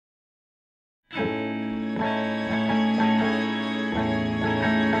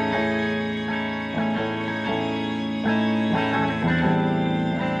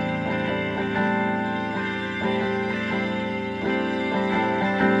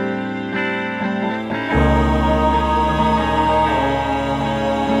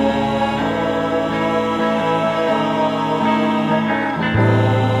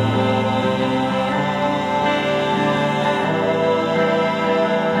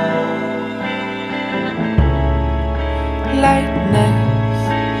lightness,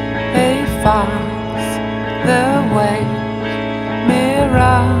 a fast the way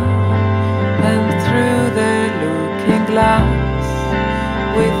mirror, and through the looking glass,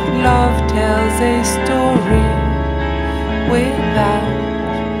 with love tells a story without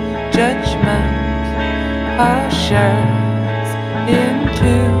judgment, ushers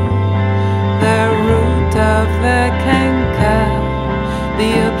into the root of the canker, the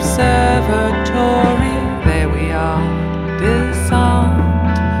observatory. There we are,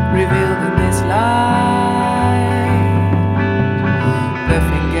 disarmed, revealed in this light. The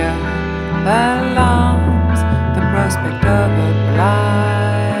finger alarms, the prospect of a blight.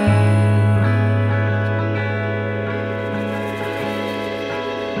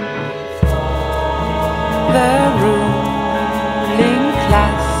 The ruling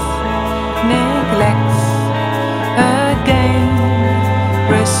class neglects again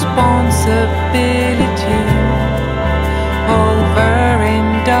responsibility.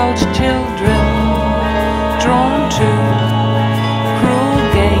 Overindulged children drawn to cruel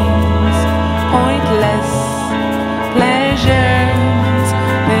games, pointless pleasures,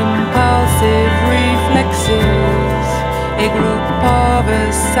 impulsive reflexes, a group of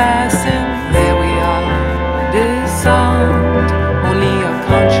assassins. There we are, disarmed, only of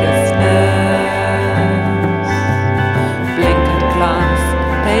consciousness, blinkered glass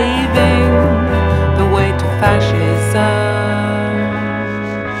paving the way to fascism.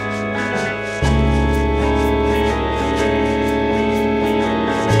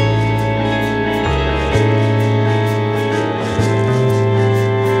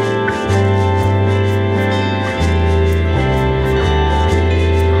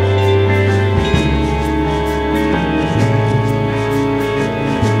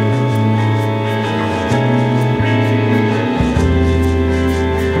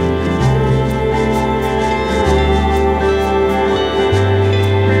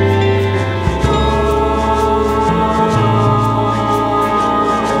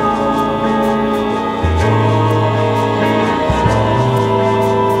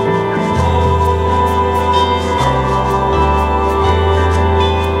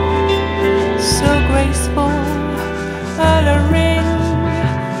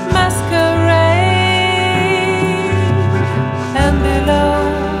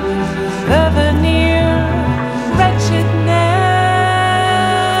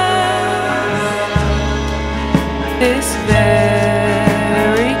 This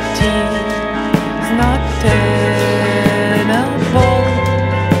verity is not tenable.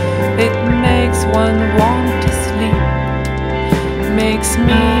 It makes one want to sleep, makes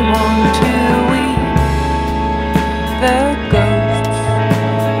me